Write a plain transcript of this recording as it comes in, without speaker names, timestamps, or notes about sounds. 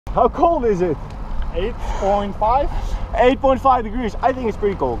How cold is it? 8.5. 8.5 degrees. I think it's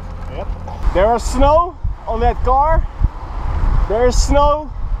pretty cold. Yep. There is snow on that car. There is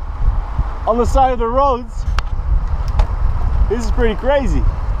snow on the side of the roads. This is pretty crazy.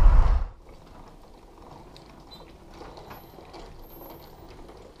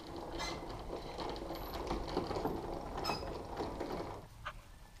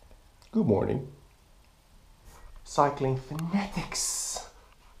 Good morning. Cycling fanatics.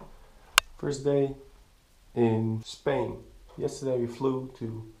 First day in Spain. Yesterday we flew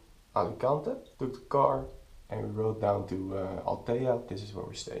to Alicante, took the car and we rode down to Altea. This is where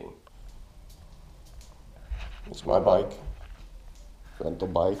we're staying. It's my bike, rental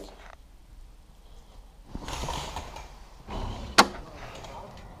bike.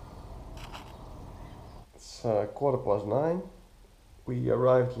 It's 9:15. We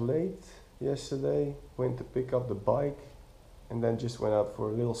arrived late yesterday, went to pick up the bike and then just went out for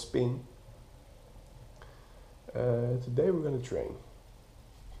a little spin. Today we're gonna train.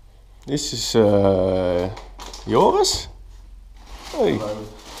 This is Joris. Hey.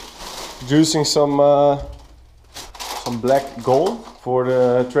 Juicing some black gold for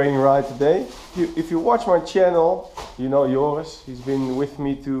the training ride today. If you watch my channel, you know Joris. He's been with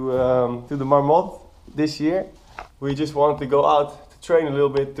me to the Marmot this year. We just wanted to go out to train a little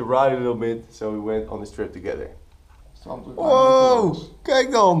bit, to ride a little bit, so we went on this trip together. Wow,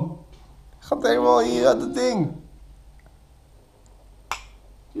 kijk dan! Gaat helemaal hier uit het ding.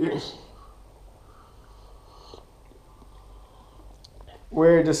 Cheers.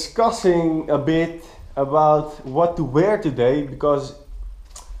 We're discussing a bit about what to wear today because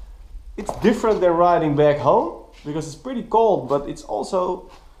it's different than riding back home because it's pretty cold, but it's also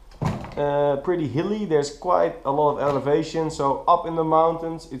pretty hilly. There's quite a lot of elevation, so up in the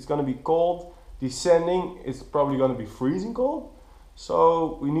mountains it's going to be cold. Descending it's probably going to be freezing cold,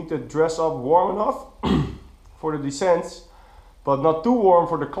 so we need to dress up warm enough for the descents but not too warm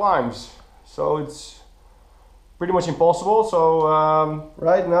for the climbs, so it's pretty much impossible. So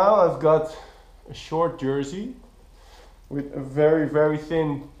right now I've got a short jersey with a very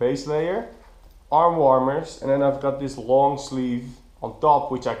thin base layer, arm warmers, and then I've got this long sleeve on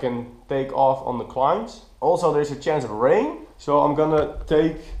top which I can take off on the climbs. Also there's a chance of rain, so I'm gonna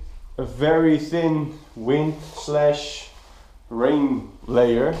take a very thin wind / rain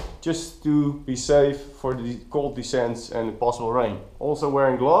layer just to be safe for the cold descents and possible rain. Also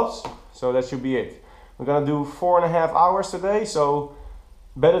wearing gloves, so that should be it. We're gonna do 4.5 hours today, so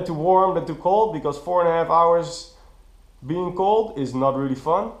better to warm than too cold because 4.5 hours being cold is not really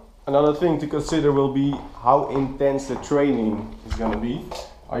fun. Another thing to consider will be how intense the training is gonna be.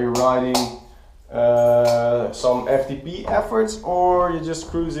 Are you riding some FTP efforts or you're just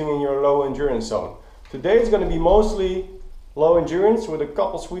cruising in your low endurance zone? Today it's gonna be mostly low endurance with a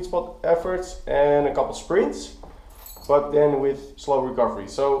couple sweet spot efforts and a couple sprints, but then with slow recovery.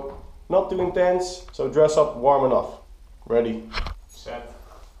 So not too intense, so dress up warm enough. Ready, set,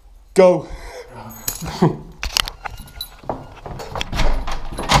 go!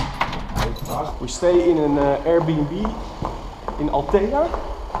 We stay in an Airbnb in Altea,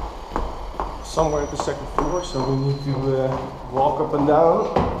 somewhere at the 2nd floor, so we need to walk up and down.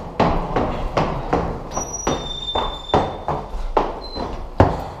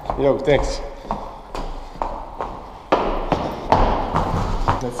 Yo, thanks.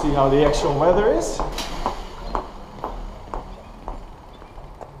 Let's see how the actual weather is.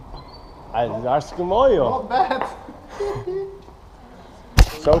 Het is hartstikke mooi, joh. Not bad.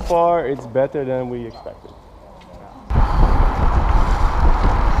 So far, it's better than we expected.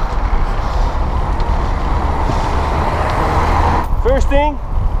 First thing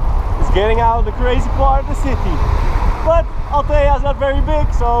is getting out of the crazy part of the city. But Altea is not very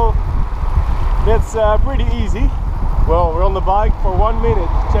big, so that's pretty easy. Well, we're on the bike for 1 minute.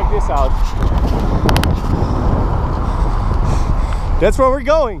 Check this out. That's where we're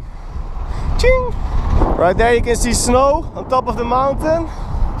going. Ching! Right there you can see snow on top of the mountain.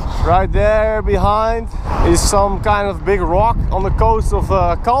 Right there behind is some kind of big rock on the coast of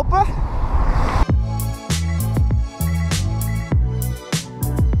Calpe.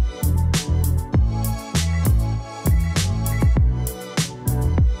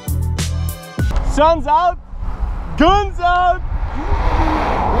 Sun's out, guns out.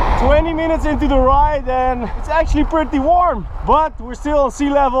 20 minutes into the ride and it's actually pretty warm, but we're still on sea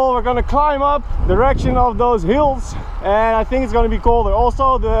level. We're gonna climb up the direction of those hills and I think it's gonna be colder.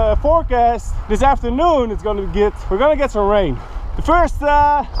 Also the forecast this afternoon is gonna we're gonna get some rain. The first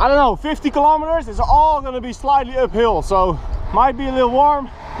I don't know, 50 kilometers is all gonna be slightly uphill, so might be a little warm.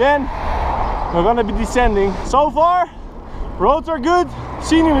 Then we're gonna be descending. So far roads are good,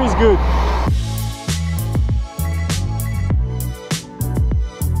 scenery is good.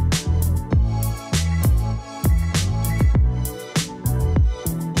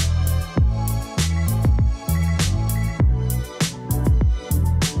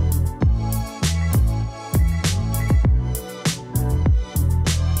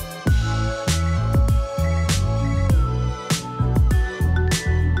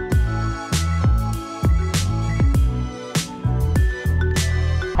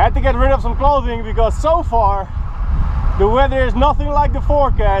 Had to get rid of some clothing because so far the weather is nothing like the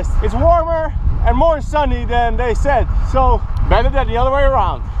forecast. It's warmer and more sunny than they said, so better than the other way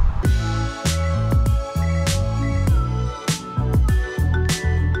around.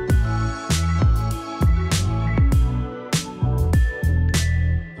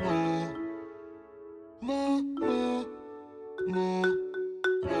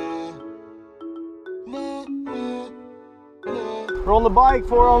 We're on the bike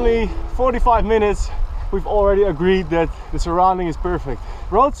for only 45 minutes. We've already agreed that the surrounding is perfect.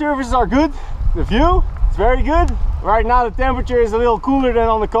 Road surfaces are good. The view is very good. Right now the temperature is a little cooler than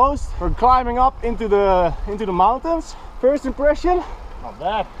on the coast. We're climbing up into the mountains. First impression? Not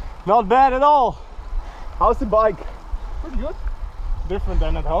bad. Not bad at all. How's the bike? Pretty good. Different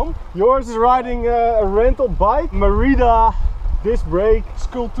than at home. Yours is riding a rental bike. Merida disc brake.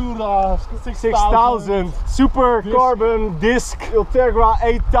 Sculptura 6000 super disc. Carbon disc Ultegra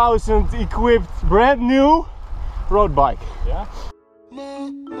 8000 equipped, brand new road bike. Yeah.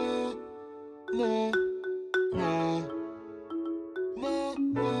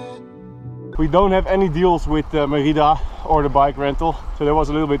 We don't have any deals with Merida or the bike rental, so there was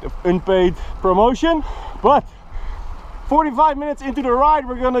a little bit of unpaid promotion. But 45 minutes into the ride,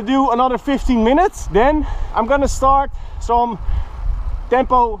 we're gonna do another 15 minutes. Then I'm gonna start some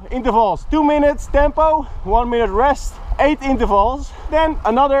tempo intervals. 2 minutes tempo, 1 minute rest, 8 intervals. Then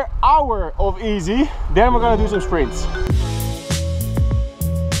another hour of easy. Then we're gonna do some sprints.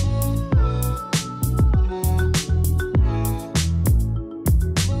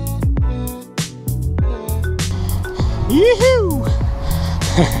 Yee-hoo!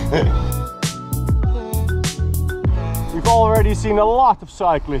 We've already seen a lot of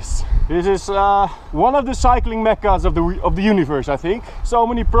cyclists. This is one of the cycling meccas of the universe, I think. So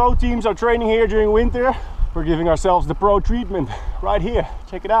many pro teams are training here during winter. We're giving ourselves the pro treatment right here.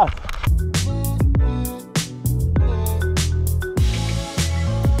 Check it out.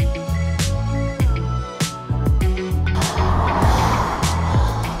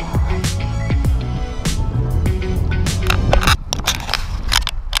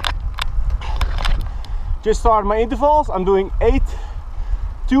 Just started my intervals. I'm doing 8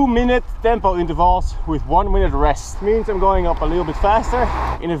 2-minute tempo intervals with 1 minute rest. Means I'm going up a little bit faster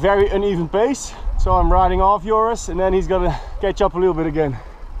in a very uneven pace. So I'm riding off Joris and then he's gonna catch up a little bit again.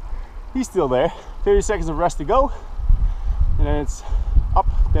 He's still there. 30 seconds of rest to go. And then it's up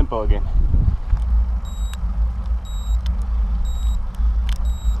tempo again.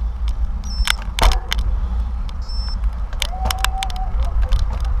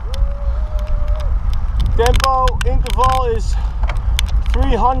 Tempo interval is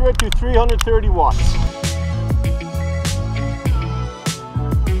 300 to 330 watts.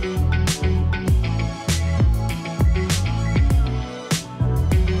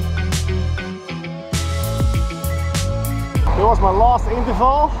 That was my last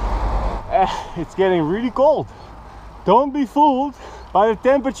interval. It's getting really cold. Don't be fooled by the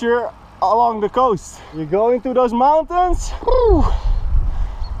temperature along the coast. You go into those mountains, whew,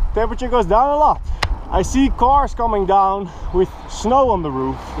 temperature goes down a lot. I see cars coming down with snow on the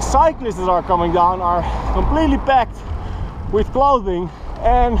roof. The cyclists that are coming down are completely packed with clothing,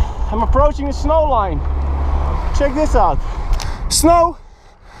 and I'm approaching a snow line. Check this out. Snow!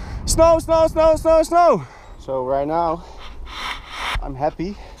 Snow, snow, snow, snow, snow! So right now, I'm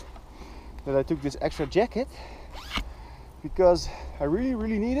happy that I took this extra jacket because I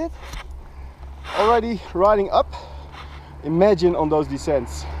really need it. Already riding up, imagine on those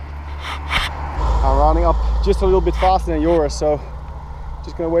descents. I'm rounding up just a little bit faster than Joris, so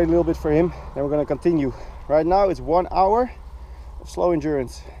just gonna wait a little bit for him, then we're gonna continue. Right now it's 1 hour of slow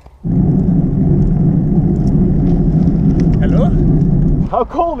endurance. Hello? How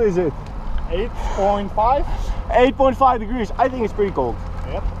cold is it? 8.5. 8.5 degrees. I think it's pretty cold.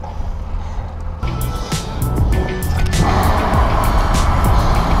 Yep.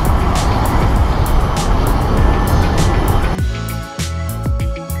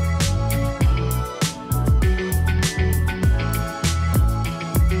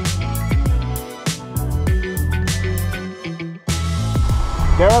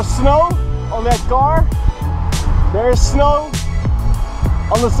 There is snow on that car. There is snow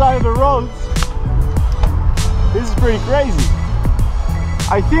on the side of the road. This is pretty crazy.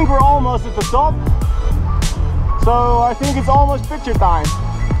 I think we're almost at the top. So I think it's almost picture time.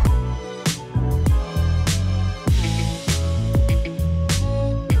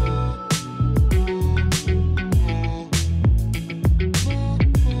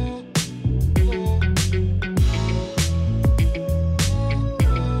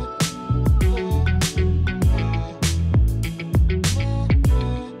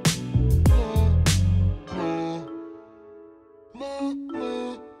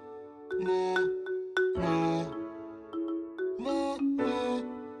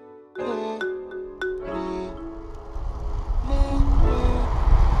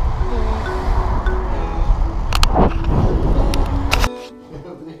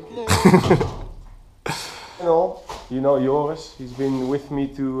 You know Joris, he's been with me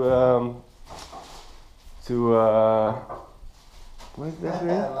to what is that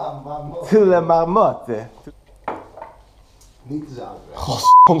weer? To La Marmotte. Niet te zout.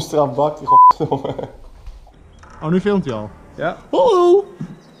 Godverdomme strafbak, die godverdomme. Oh, nu filmt hij al. Ja. Hallo!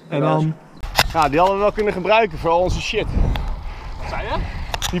 En dan... Ja, die hadden we wel kunnen gebruiken voor al onze shit. Wat zei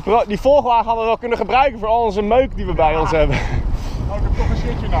je? Die volgwagen hadden we wel kunnen gebruiken voor al onze meuk die we bij ons hebben. Oh, ik heb toch een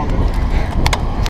shitje nodig.